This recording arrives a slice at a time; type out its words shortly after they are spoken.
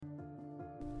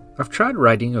I've tried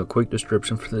writing a quick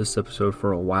description for this episode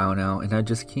for a while now, and I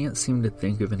just can't seem to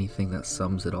think of anything that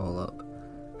sums it all up.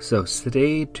 So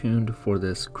stay tuned for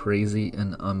this crazy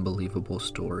and unbelievable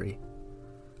story.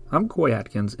 I'm Coy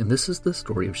Atkins, and this is the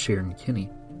story of Sharon Kinney,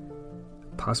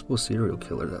 a possible serial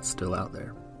killer that's still out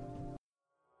there.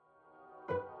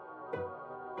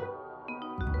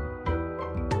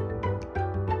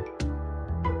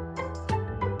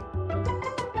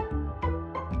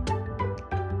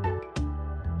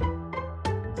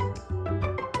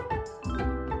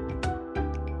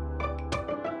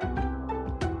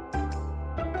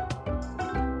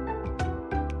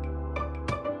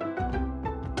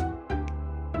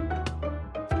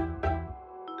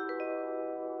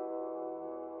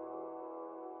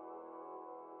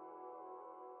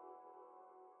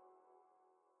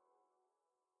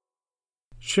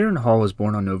 Sharon Hall was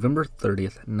born on November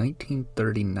 30th,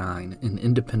 1939 in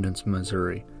Independence,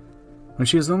 Missouri. When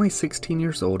she was only 16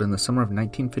 years old, in the summer of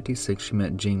 1956, she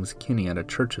met James Kinney at a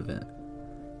church event.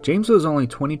 James was only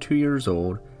 22 years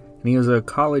old, and he was a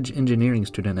college engineering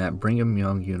student at Brigham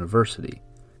Young University.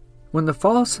 When the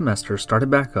fall semester started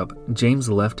back up, James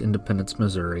left Independence,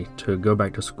 Missouri to go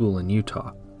back to school in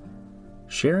Utah.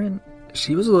 Sharon,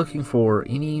 she was looking for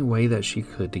any way that she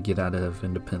could to get out of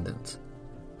Independence.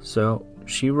 So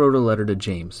she wrote a letter to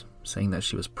James saying that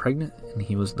she was pregnant and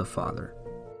he was the father.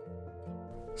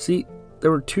 See,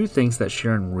 there were two things that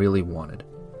Sharon really wanted.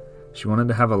 She wanted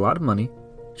to have a lot of money.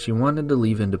 She wanted to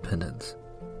leave Independence.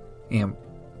 And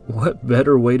what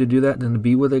better way to do that than to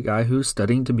be with a guy who's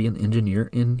studying to be an engineer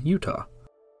in Utah?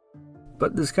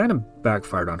 But this kind of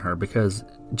backfired on her because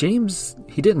James,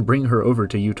 he didn't bring her over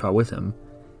to Utah with him.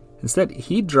 Instead,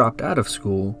 he dropped out of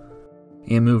school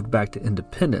and moved back to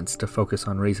Independence to focus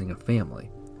on raising a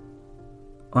family.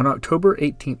 On October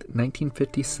 18,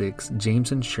 1956,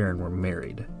 James and Sharon were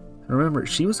married. And remember,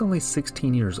 she was only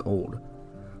 16 years old.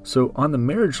 So on the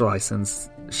marriage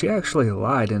license, she actually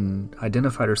lied and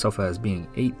identified herself as being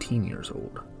 18 years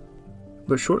old.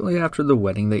 But shortly after the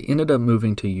wedding, they ended up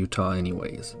moving to Utah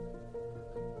anyways.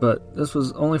 But this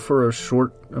was only for a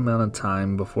short amount of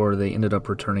time before they ended up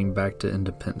returning back to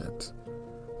Independence.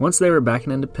 Once they were back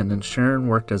in Independence, Sharon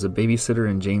worked as a babysitter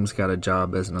and James got a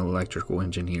job as an electrical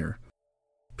engineer.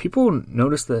 People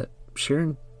noticed that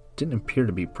Sharon didn't appear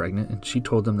to be pregnant, and she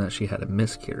told them that she had a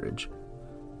miscarriage.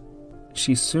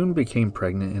 She soon became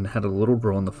pregnant and had a little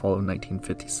girl in the fall of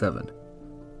 1957.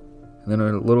 And then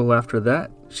a little after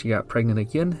that, she got pregnant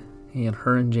again, and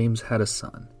her and James had a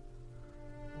son.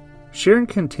 Sharon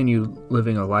continued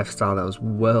living a lifestyle that was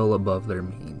well above their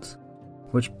means,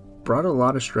 which brought a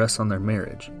lot of stress on their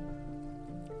marriage.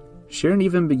 Sharon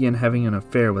even began having an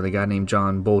affair with a guy named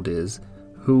John Boldiz,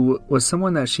 who was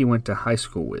someone that she went to high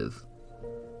school with.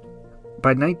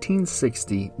 By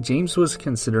 1960, James was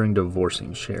considering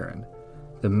divorcing Sharon.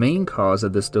 The main cause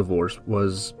of this divorce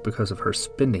was because of her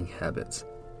spending habits.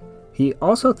 He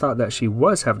also thought that she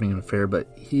was having an affair, but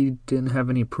he didn't have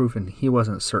any proof and he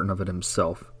wasn't certain of it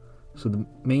himself. So the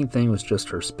main thing was just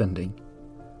her spending.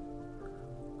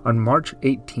 On March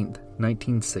 18,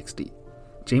 1960,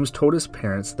 James told his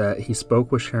parents that he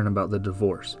spoke with Sharon about the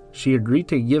divorce. She agreed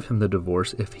to give him the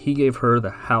divorce if he gave her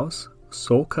the house,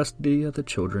 sole custody of the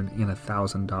children, and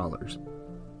 $1,000.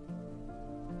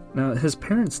 Now, his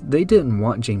parents, they didn't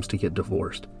want James to get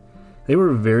divorced. They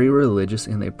were very religious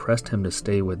and they pressed him to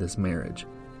stay with his marriage.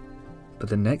 But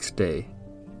the next day,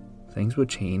 things would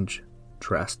change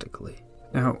drastically.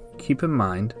 Now, keep in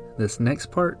mind, this next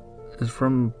part is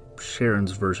from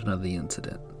Sharon's version of the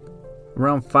incident.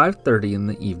 Around 5:30 in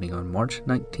the evening on March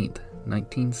 19th,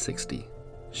 1960,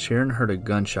 Sharon heard a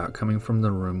gunshot coming from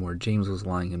the room where James was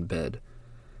lying in bed.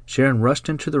 Sharon rushed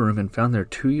into the room and found their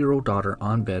 2-year-old daughter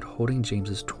on bed holding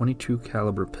James's .22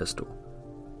 caliber pistol.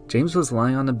 James was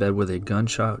lying on the bed with a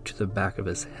gunshot to the back of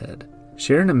his head.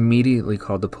 Sharon immediately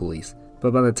called the police,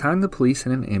 but by the time the police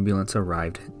and an ambulance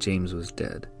arrived, James was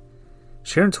dead.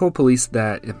 Sharon told police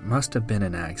that it must have been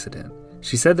an accident.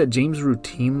 She said that James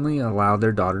routinely allowed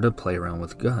their daughter to play around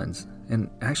with guns, and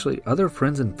actually other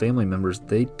friends and family members,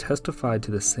 they testified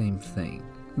to the same thing.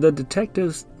 The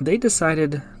detectives, they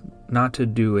decided not to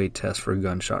do a test for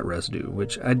gunshot residue,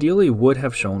 which ideally would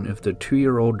have shown if the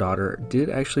 2-year-old daughter did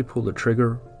actually pull the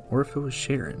trigger or if it was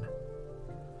Sharon.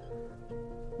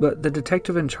 But the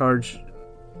detective in charge,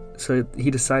 so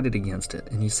he decided against it.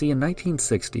 And you see, in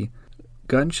 1960,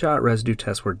 gunshot residue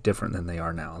tests were different than they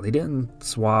are now. They didn't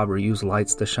swab or use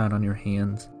lights to shine on your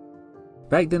hands.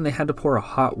 Back then, they had to pour a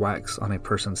hot wax on a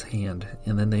person's hand,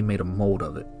 and then they made a mold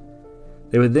of it.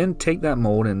 They would then take that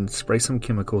mold and spray some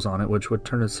chemicals on it, which would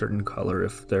turn a certain color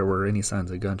if there were any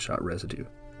signs of gunshot residue.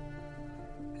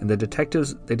 And the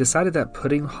detectives, they decided that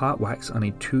putting hot wax on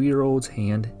a 2-year-old's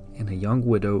hand and a young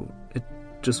widow, it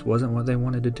just wasn't what they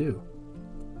wanted to do.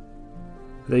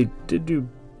 They did do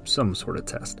some sort of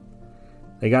test.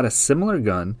 They got a similar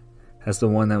gun as the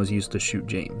one that was used to shoot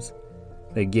James.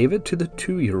 They gave it to the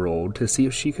 2-year-old to see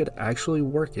if she could actually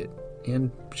work it,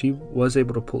 and she was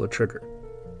able to pull a trigger.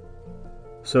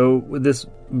 So, with this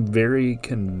very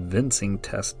convincing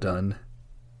test done,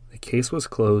 the case was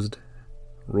closed,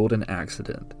 ruled an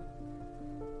accident.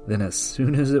 Then as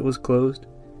soon as it was closed,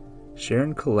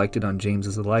 Sharon collected on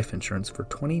James's life insurance for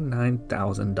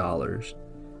 $29,000,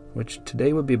 which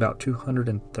today would be about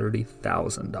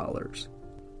 $230,000.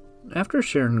 After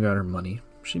Sharon got her money,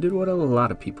 she did what a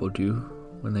lot of people do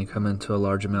when they come into a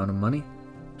large amount of money.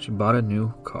 She bought a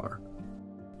new car.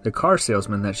 The car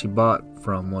salesman that she bought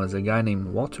from was a guy named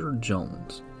Walter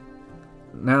Jones.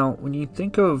 Now, when you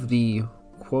think of the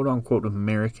quote-unquote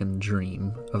American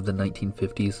dream of the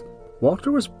 1950s,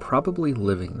 Walter was probably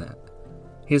living that.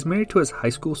 He is married to his high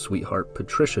school sweetheart,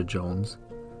 Patricia Jones.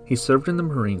 He served in the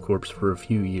Marine Corps for a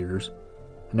few years,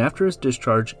 and after his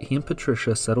discharge, he and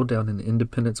Patricia settled down in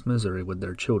Independence, Missouri with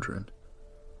their children.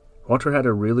 Walter had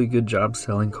a really good job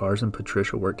selling cars, and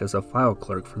Patricia worked as a file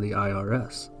clerk for the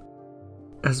IRS.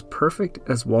 As perfect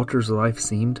as Walter's life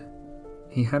seemed,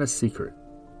 he had a secret.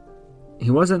 He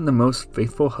wasn't the most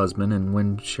faithful husband, and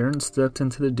when Sharon stepped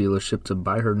into the dealership to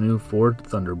buy her new Ford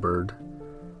Thunderbird,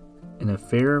 an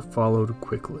affair followed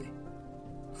quickly.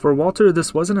 For Walter,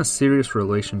 this wasn't a serious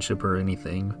relationship or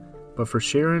anything, but for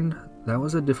Sharon, that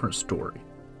was a different story.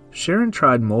 Sharon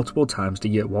tried multiple times to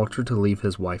get Walter to leave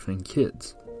his wife and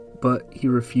kids, but he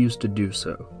refused to do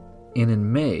so. And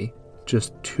in May,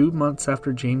 just 2 months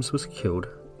after James was killed,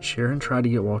 Sharon tried to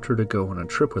get Walter to go on a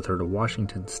trip with her to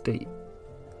Washington State,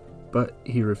 but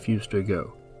he refused to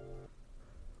go.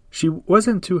 She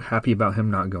wasn't too happy about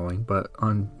him not going, but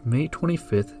on May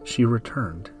 25th, she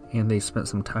returned, and they spent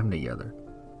some time together.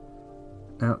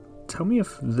 Now, tell me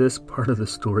if this part of the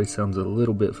story sounds a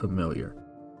little bit familiar.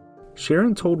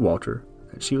 Sharon told Walter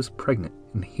that she was pregnant,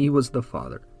 and he was the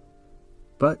father.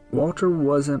 But Walter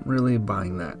wasn't really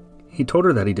buying that. He told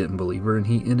her that he didn't believe her, and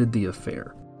he ended the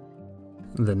affair.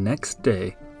 The next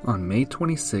day, on May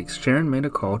 26, Sharon made a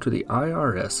call to the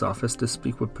IRS office to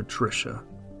speak with Patricia.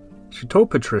 She told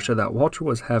Patricia that Walter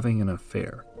was having an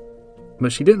affair,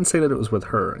 but she didn't say that it was with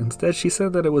her. Instead, she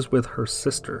said that it was with her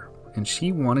sister, and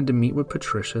she wanted to meet with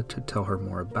Patricia to tell her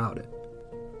more about it.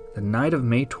 The night of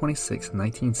May 26,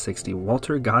 1960,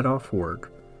 Walter got off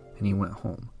work, and he went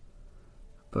home.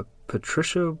 But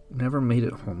Patricia never made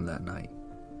it home that night.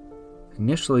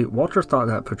 Initially, Walter thought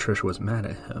that Patricia was mad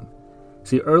at him.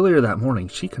 See, earlier that morning,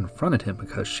 she confronted him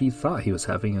because she thought he was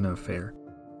having an affair.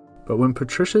 But when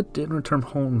Patricia didn't return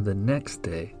home the next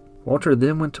day, Walter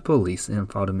then went to police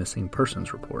and filed a missing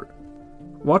persons report.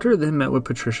 Walter then met with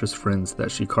Patricia's friends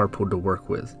that she carpooled to work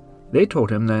with. They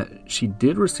told him that she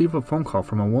did receive a phone call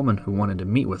from a woman who wanted to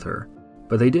meet with her,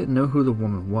 but they didn't know who the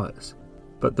woman was.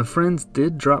 But the friends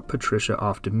did drop Patricia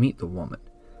off to meet the woman.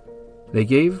 They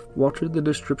gave Walter the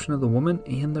description of the woman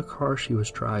and the car she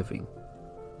was driving.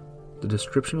 The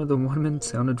description of the woman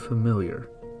sounded familiar,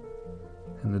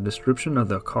 and the description of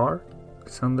the car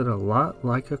sounded a lot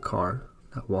like a car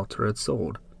that Walter had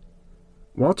sold.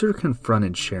 Walter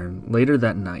confronted Sharon later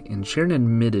that night, and Sharon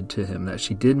admitted to him that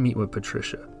she did meet with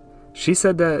Patricia. She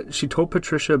said that she told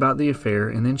Patricia about the affair,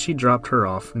 and then she dropped her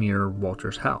off near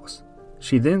Walter's house.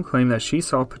 She then claimed that she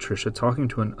saw Patricia talking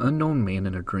to an unknown man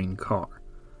in a green car.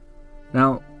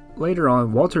 Now, later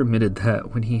on, Walter admitted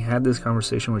that when he had this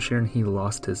conversation with Sharon, he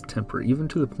lost his temper, even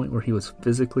to the point where he was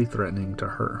physically threatening to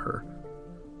hurt her,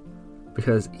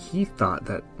 because he thought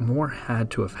that more had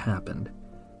to have happened.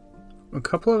 A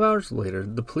couple of hours later,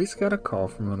 the police got a call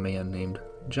from a man named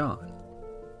John.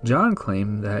 John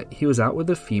claimed that he was out with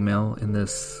a female in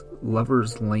this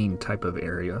lover's lane type of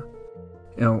area.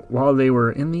 And while they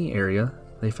were in the area,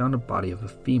 they found a body of a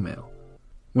female.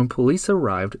 When police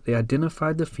arrived, they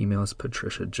identified the female as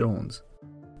Patricia Jones.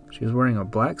 She was wearing a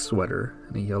black sweater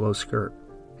and a yellow skirt,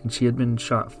 and she had been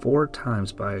shot 4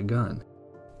 times by a gun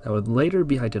that would later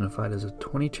be identified as a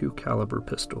 .22 caliber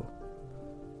pistol.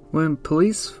 When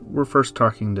police were first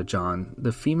talking to John,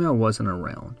 the female wasn't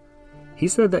around. He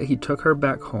said that he took her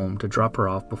back home to drop her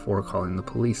off before calling the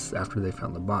police after they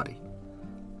found the body.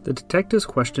 The detectives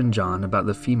questioned John about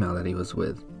the female that he was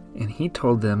with, and he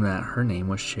told them that her name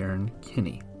was Sharon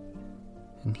Kinney.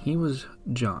 And he was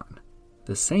John,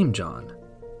 the same John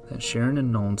that Sharon had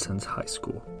known since high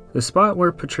school. The spot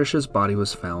where Patricia's body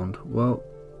was found, well,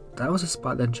 that was a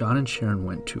spot that John and Sharon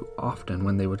went to often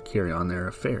when they would carry on their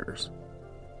affairs.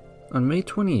 On May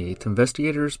 28th,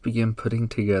 investigators began putting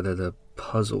together the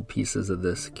puzzle pieces of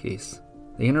this case.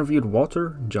 They interviewed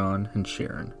Walter, John, and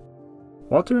Sharon.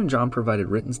 Walter and John provided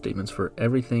written statements for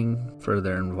everything for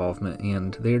their involvement,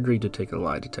 and they agreed to take a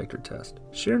lie detector test.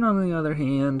 Sharon, on the other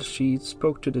hand, she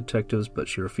spoke to detectives, but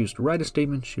she refused to write a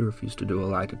statement. She refused to do a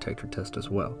lie detector test as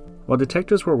well. While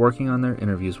detectives were working on their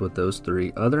interviews with those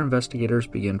three, other investigators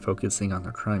began focusing on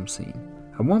the crime scene.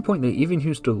 At one point, they even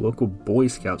used a local Boy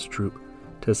Scouts troop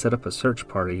to set up a search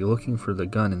party looking for the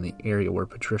gun in the area where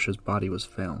Patricia's body was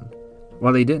found.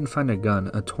 While they didn't find a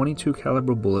gun, a .22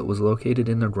 caliber bullet was located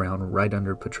in the ground right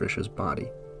under Patricia's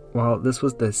body. While this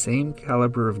was the same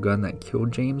caliber of gun that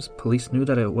killed James, police knew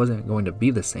that it wasn't going to be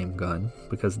the same gun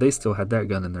because they still had that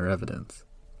gun in their evidence.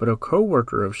 But a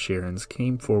co-worker of Sharon's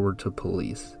came forward to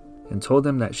police and told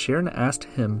them that Sharon asked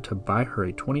him to buy her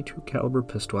a .22 caliber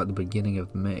pistol at the beginning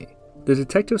of May. The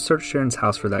detectives searched Sharon's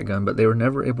house for that gun, but they were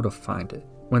never able to find it.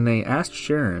 When they asked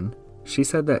Sharon, she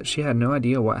said that she had no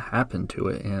idea what happened to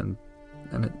it and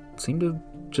it seemed to have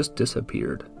just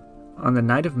disappeared. On the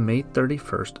night of May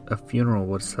 31st, a funeral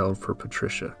was held for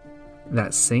Patricia.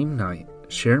 That same night,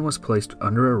 Sharon was placed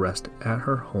under arrest at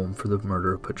her home for the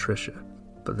murder of Patricia.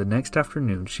 But the next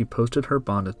afternoon, she posted her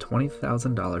bond of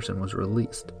 $20,000 and was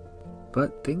released.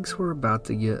 But things were about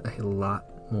to get a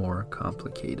lot more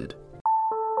complicated.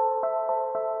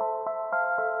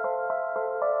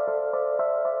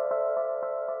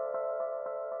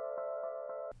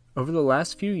 Over the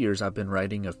last few years, I've been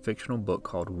writing a fictional book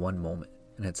called One Moment,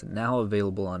 and it's now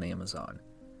available on Amazon.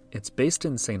 It's based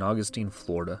in St. Augustine,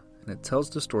 Florida, and it tells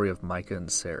the story of Micah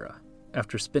and Sarah.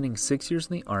 After spending 6 years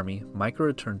in the Army, Micah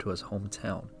returned to his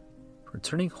hometown.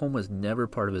 Returning home was never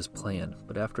part of his plan,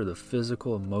 but after the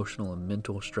physical, emotional, and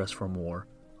mental stress from war,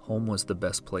 home was the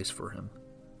best place for him.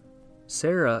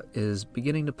 Sarah is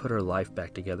beginning to put her life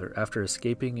back together after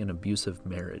escaping an abusive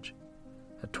marriage.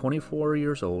 At 24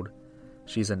 years old,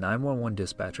 she's a 911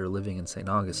 dispatcher living in St.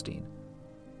 Augustine.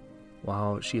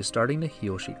 While she is starting to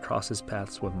heal, she crosses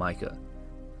paths with Micah.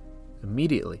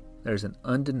 Immediately, there's an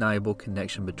undeniable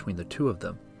connection between the two of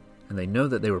them, and they know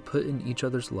that they were put in each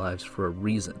other's lives for a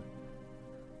reason.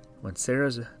 When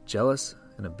Sarah's jealous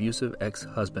and abusive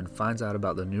ex-husband finds out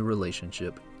about the new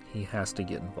relationship, he has to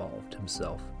get involved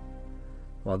himself.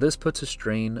 While this puts a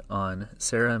strain on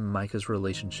Sarah and Micah's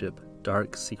relationship,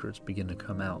 dark secrets begin to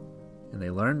come out, and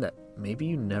they learn that maybe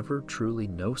you never truly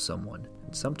know someone,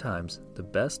 and sometimes the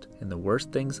best and the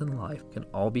worst things in life can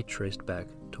all be traced back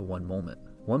to one moment.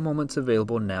 One Moment's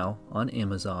available now on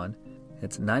Amazon.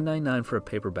 It's $9.99 for a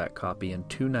paperback copy and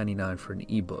 $2.99 for an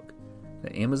ebook.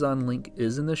 The Amazon link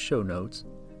is in the show notes,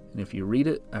 and if you read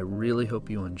it, I really hope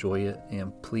you enjoy it,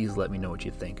 and please let me know what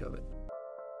you think of it.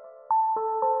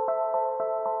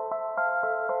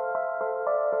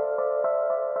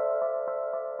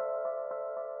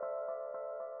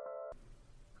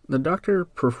 The doctor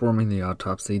performing the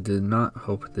autopsy did not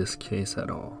hope this case at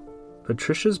all.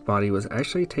 Patricia's body was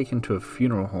actually taken to a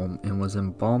funeral home and was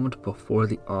embalmed before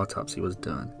the autopsy was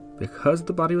done. Because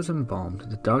the body was embalmed,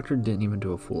 the doctor didn't even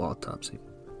do a full autopsy.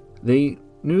 They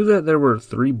knew that there were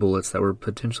 3 bullets that were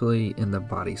potentially in the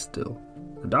body still.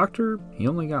 The doctor, he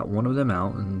only got one of them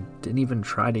out and didn't even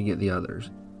try to get the others,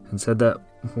 and said that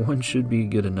one should be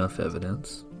good enough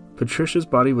evidence. Patricia's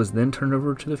body was then turned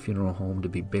over to the funeral home to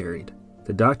be buried.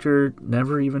 The doctor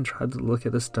never even tried to look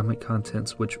at the stomach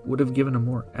contents, which would have given a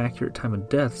more accurate time of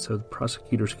death so the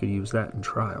prosecutors could use that in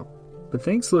trial. But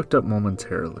things looked up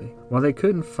momentarily. While they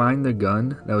couldn't find the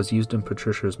gun that was used in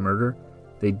Patricia's murder,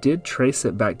 they did trace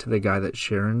it back to the guy that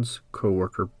Sharon's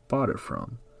co-worker bought it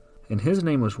from, and his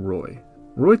name was Roy.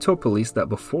 Roy told police that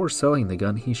before selling the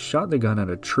gun, he shot the gun at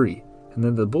a tree, and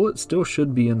that the bullet still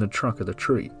should be in the trunk of the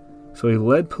tree. So he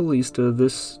led police to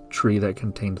this tree that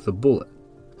contained the bullet.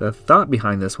 The thought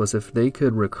behind this was if they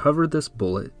could recover this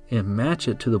bullet and match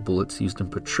it to the bullets used in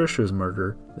Patricia's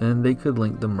murder, then they could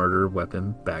link the murder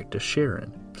weapon back to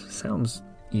Sharon. Sounds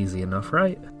easy enough,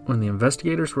 right? When the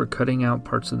investigators were cutting out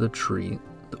parts of the tree,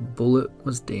 the bullet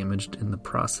was damaged in the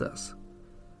process,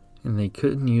 and they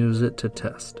couldn't use it to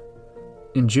test.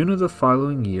 In June of the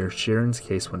following year, Sharon's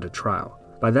case went to trial.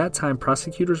 By that time,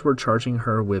 prosecutors were charging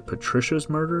her with Patricia's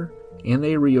murder, and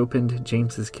they reopened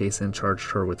James's case and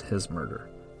charged her with his murder.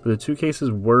 But the 2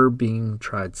 cases were being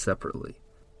tried separately.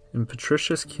 In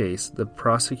Patricia's case, the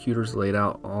prosecutors laid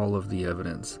out all of the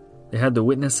evidence. They had the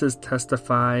witnesses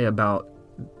testify about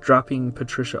dropping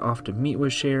Patricia off to meet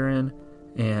with Sharon,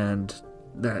 and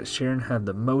that Sharon had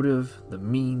the motive, the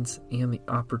means, and the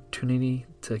opportunity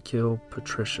to kill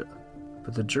Patricia.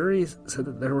 But the jury said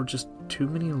that there were just too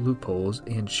many loopholes,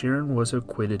 and Sharon was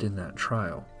acquitted in that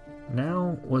trial.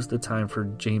 Now was the time for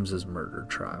James's murder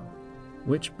trial.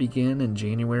 which began in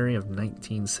January of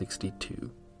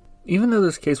 1962. Even though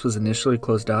this case was initially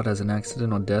closed out as an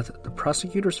accidental death, the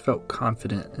prosecutors felt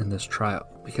confident in this trial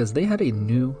because they had a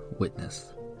new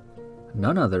witness.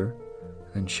 None other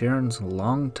than Sharon's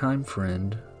longtime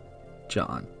friend,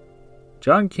 John.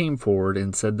 John came forward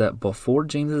and said that before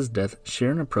James's death,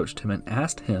 Sharon approached him and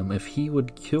asked him if he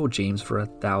would kill James for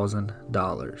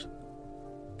 $1,000.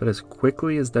 But as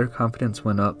quickly as their confidence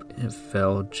went up, it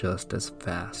fell just as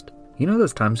fast. You know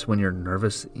those times when you're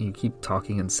nervous, you keep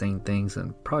talking and saying things,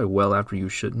 and probably well after you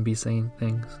shouldn't be saying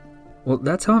things? Well,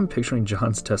 that's how I'm picturing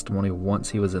John's testimony once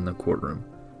he was in the courtroom.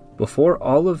 Before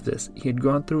all of this, he had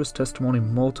gone through his testimony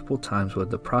multiple times with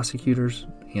the prosecutors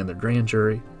and the grand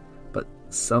jury, but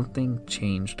something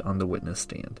changed on the witness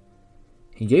stand.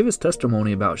 He gave his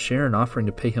testimony about Sharon offering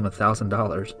to pay him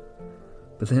 $1,000,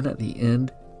 but then at the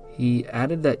end, he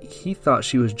added that he thought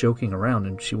she was joking around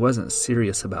and she wasn't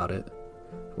serious about it,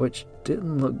 which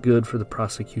didn't look good for the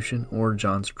prosecution or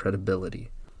John's credibility.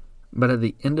 But at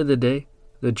the end of the day,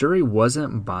 the jury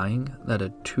wasn't buying that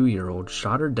a 2-year-old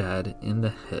shot her dad in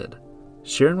the head.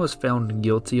 Sharon was found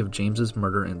guilty of James's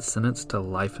murder and sentenced to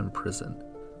life in prison.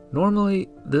 Normally,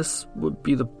 this would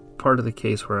be the part of the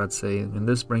case where I'd say, and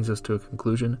this brings us to a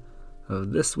conclusion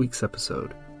of this week's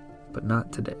episode, but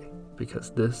not today,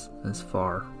 because this is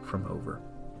far from over.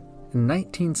 In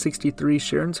 1963,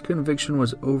 Sharon's conviction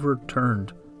was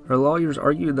overturned. Her lawyers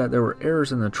argued that there were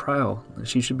errors in the trial, and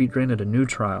she should be granted a new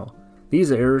trial.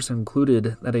 These errors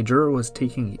included that a juror was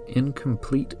taking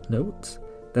incomplete notes,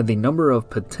 that the number of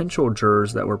potential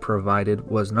jurors that were provided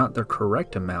was not the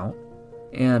correct amount,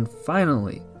 and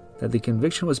finally, that the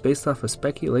conviction was based off of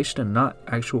speculation and not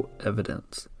actual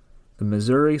evidence. The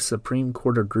Missouri Supreme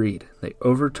Court agreed. They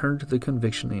overturned the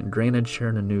conviction and granted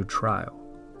Sharon a new trial.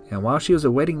 And while she was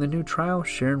awaiting the new trial,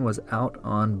 Sharon was out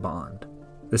on bond.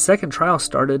 The second trial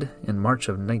started in March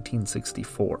of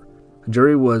 1964. A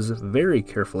jury was very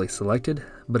carefully selected,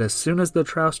 but as soon as the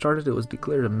trial started, it was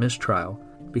declared a mistrial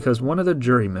because one of the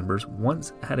jury members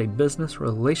once had a business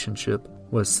relationship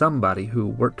with somebody who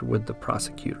worked with the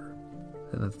prosecutor.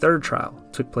 And the third trial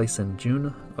took place in June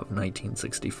of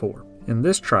 1964. In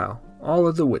this trial, all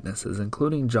of the witnesses,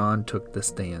 including John, took the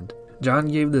stand. John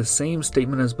gave the same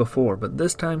statement as before, but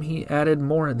this time he added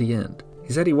more at the end.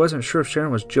 He said he wasn't sure if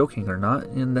Sharon was joking or not,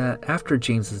 and that after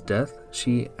James's death,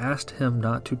 she asked him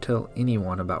not to tell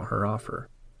anyone about her offer.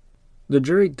 The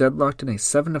jury deadlocked in a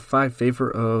 7-5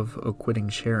 favor of acquitting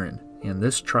Sharon, and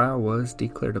this trial was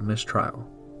declared a mistrial.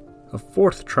 A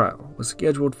fourth trial was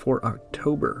scheduled for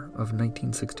October of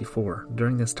 1964.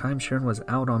 During this time, Sharon was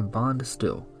out on bond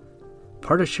still.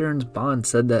 Part of Sharon's bond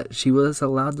said that she was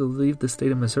allowed to leave the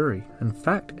state of Missouri. In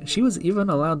fact, she was even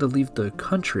allowed to leave the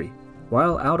country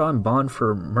while out on bond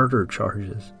for murder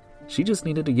charges. She just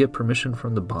needed to get permission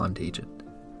from the bond agent.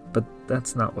 But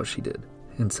that's not what she did.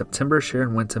 In September,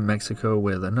 Sharon went to Mexico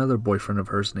with another boyfriend of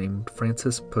hers named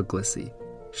Francis Puglisi.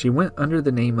 She went under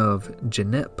the name of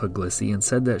Jeanette Puglisi and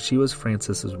said that she was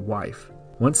Francis's wife.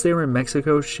 Once they were in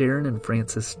Mexico, Sharon and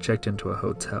Francis checked into a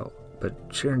hotel. But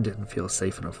Sharon didn't feel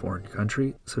safe in a foreign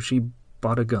country, so she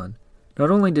bought a gun.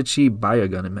 Not only did she buy a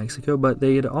gun in Mexico, but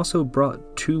they had also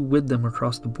brought 2 with them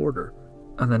across the border.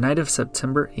 On the night of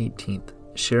September 18th,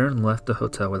 Sharon left the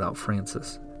hotel without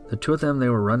Francis. The 2 of them, they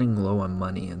were running low on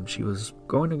money, and she was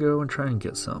going to go and try and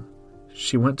get some.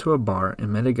 She went to a bar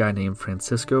and met a guy named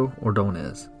Francisco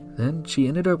Ordonez. Then she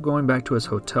ended up going back to his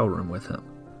hotel room with him.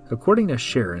 According to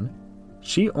Sharon,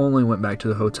 she only went back to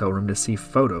the hotel room to see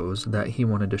photos that he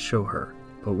wanted to show her.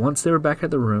 But once they were back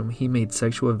at the room, he made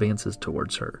sexual advances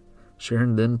towards her.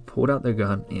 Sharon then pulled out the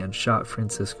gun and shot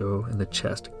Francisco in the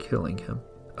chest, killing him.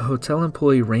 A hotel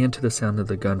employee ran to the sound of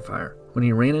the gunfire. When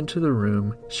he ran into the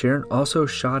room, Sharon also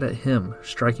shot at him,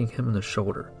 striking him in the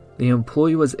shoulder. The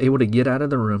employee was able to get out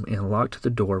of the room and locked the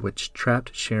door, which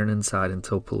trapped Sharon inside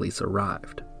until police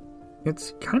arrived.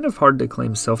 It's kind of hard to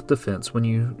claim self-defense when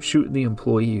you shoot the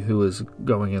employee who was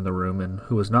going in the room and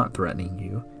who was not threatening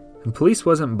you. And police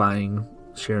wasn't buying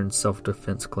Sharon's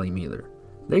self-defense claim either.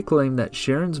 They claimed that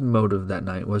Sharon's motive that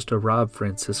night was to rob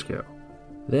Francisco.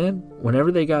 Then,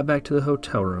 whenever they got back to the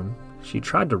hotel room, she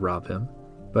tried to rob him,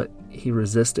 but he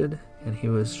resisted and he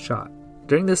was shot.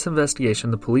 During this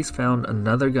investigation, the police found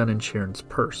another gun in Sharon's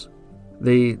purse.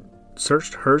 They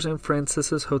searched hers and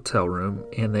Francis's hotel room,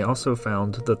 and they also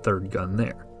found the third gun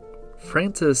there.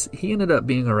 Francis, he ended up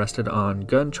being arrested on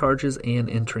gun charges and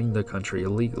entering the country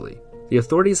illegally. The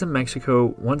authorities in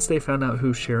Mexico, once they found out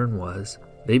who Sharon was,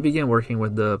 they began working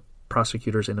with the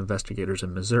prosecutors and investigators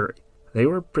in Missouri. They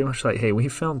were pretty much like, hey, we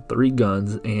found 3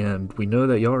 guns, and we know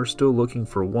that y'all are still looking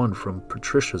for one from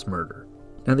Patricia's murder.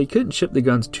 Now, they couldn't ship the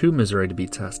guns to Missouri to be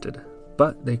tested,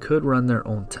 but they could run their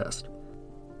own test.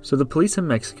 So the police in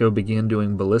Mexico began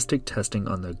doing ballistic testing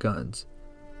on the guns,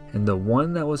 and the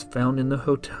one that was found in the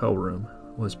hotel room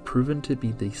was proven to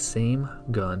be the same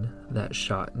gun that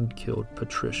shot and killed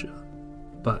Patricia.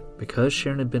 But because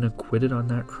Sharon had been acquitted on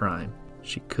that crime,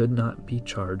 she could not be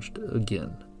charged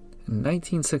again. In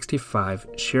 1965,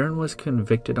 Sharon was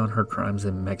convicted on her crimes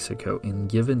in Mexico and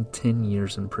given 10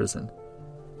 years in prison.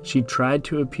 She tried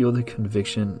to appeal the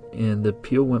conviction, and the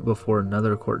appeal went before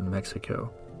another court in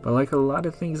Mexico. But like a lot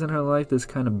of things in her life, this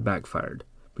kind of backfired,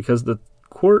 because the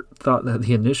court thought that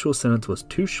the initial sentence was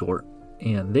too short,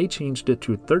 and they changed it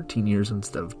to 13 years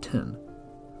instead of 10.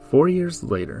 4 years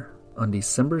later, on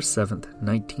December 7th,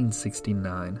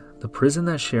 1969, the prison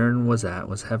that Sharon was at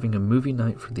was having a movie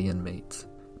night for the inmates.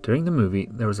 During the movie,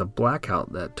 there was a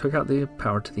blackout that took out the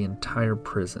power to the entire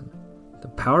prison. The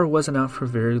power wasn't out for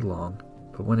very long,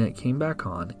 but when it came back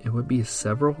on, it would be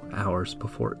several hours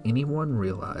before anyone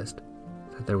realized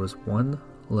that there was one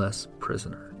less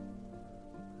prisoner.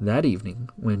 That evening,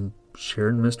 when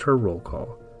Sharon missed her roll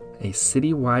call, a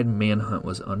citywide manhunt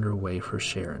was underway for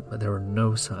Sharon, but there were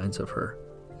no signs of her.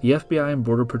 The FBI and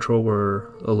Border Patrol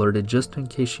were alerted just in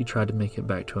case she tried to make it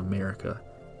back to America,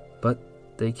 but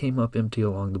they came up empty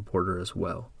along the border as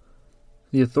well.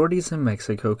 The authorities in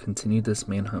Mexico continued this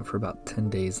manhunt for about 10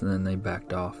 days and then they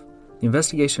backed off. The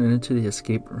investigation into the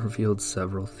escape revealed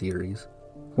several theories.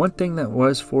 One thing that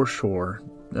was for sure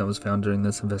that was found during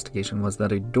this investigation was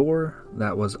that a door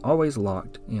that was always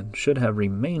locked and should have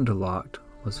remained locked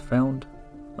was found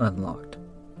unlocked.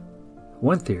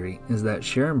 One theory is that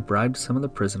Sharon bribed some of the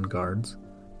prison guards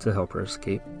to help her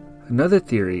escape. Another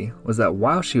theory was that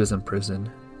while she was in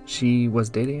prison, she was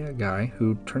dating a guy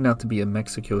who turned out to be a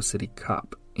Mexico City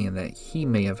cop and that he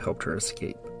may have helped her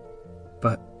escape.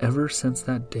 But ever since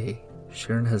that day,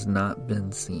 Sharon has not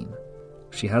been seen.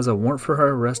 She has a warrant for her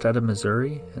arrest out of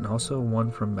Missouri and also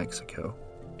one from Mexico.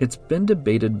 It's been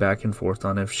debated back and forth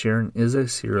on if Sharon is a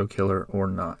serial killer or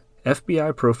not.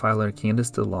 FBI profiler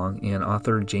Candace DeLong and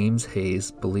author James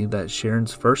Hayes believe that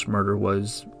Sharon's first murder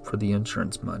was for the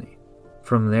insurance money.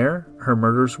 From there, her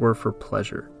murders were for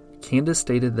pleasure. Candace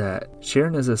stated that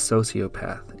Sharon is a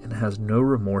sociopath and has no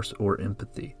remorse or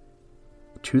empathy.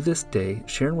 To this day,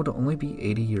 Sharon would only be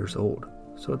 80 years old,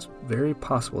 so it's very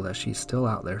possible that she's still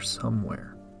out there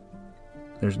somewhere.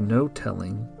 There's no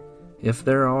telling if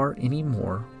there are any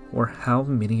more or how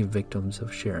many victims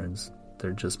of Sharon's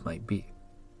there just might be.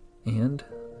 And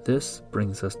this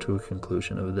brings us to a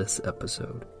conclusion of this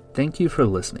episode. Thank you for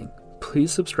listening.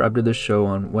 Please subscribe to this show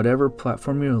on whatever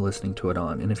platform you're listening to it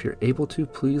on, and if you're able to,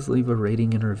 please leave a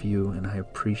rating and review, and I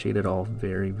appreciate it all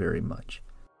very, very much.